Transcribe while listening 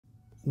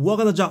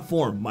Welcome to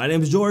Jotform. My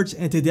name is George,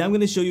 and today I'm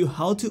going to show you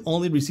how to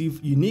only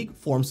receive unique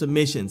form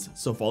submissions.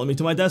 So follow me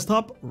to my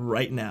desktop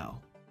right now.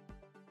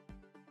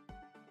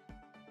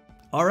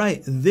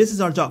 Alright, this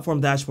is our Jotform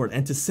dashboard,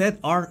 and to set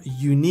our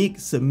unique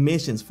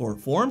submissions for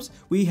forms,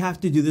 we have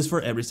to do this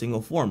for every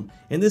single form.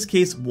 In this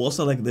case, we'll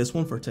select this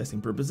one for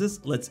testing purposes.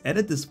 Let's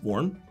edit this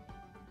form.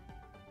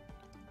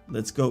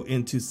 Let's go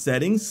into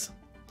settings.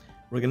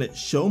 We're going to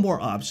show more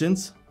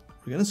options.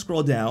 We're going to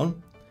scroll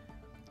down.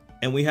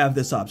 And we have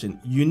this option,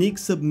 unique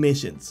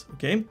submissions,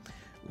 okay?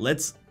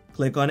 Let's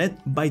click on it.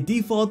 By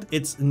default,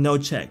 it's no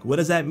check. What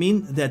does that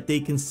mean? That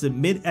they can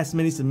submit as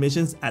many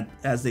submissions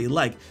as they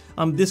like.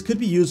 This could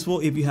be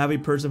useful if you have a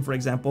person, for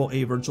example,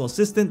 a virtual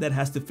assistant that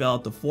has to fill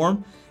out the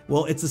form.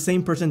 Well, it's the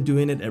same person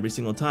doing it every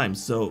single time,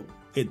 so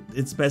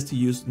it's best to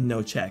use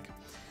no check.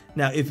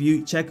 Now, if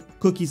you check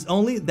cookies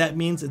only, that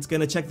means it's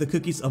gonna check the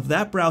cookies of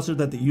that browser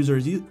that the user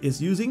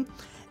is using,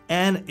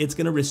 and it's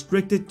gonna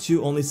restrict it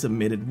to only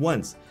submitted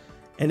ones.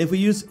 And if we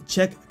use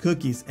check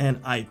cookies and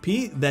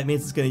IP, that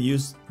means it's going to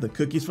use the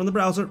cookies from the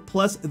browser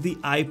plus the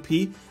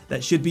IP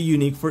that should be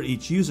unique for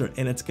each user,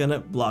 and it's going to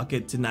block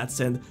it to not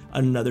send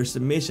another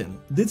submission.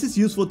 This is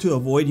useful to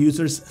avoid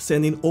users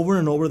sending over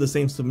and over the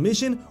same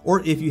submission,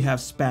 or if you have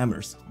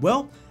spammers.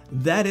 Well,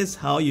 that is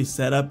how you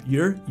set up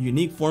your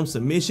unique form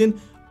submission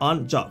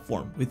on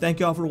Jotform. We thank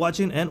you all for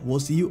watching, and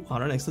we'll see you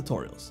on our next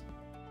tutorials.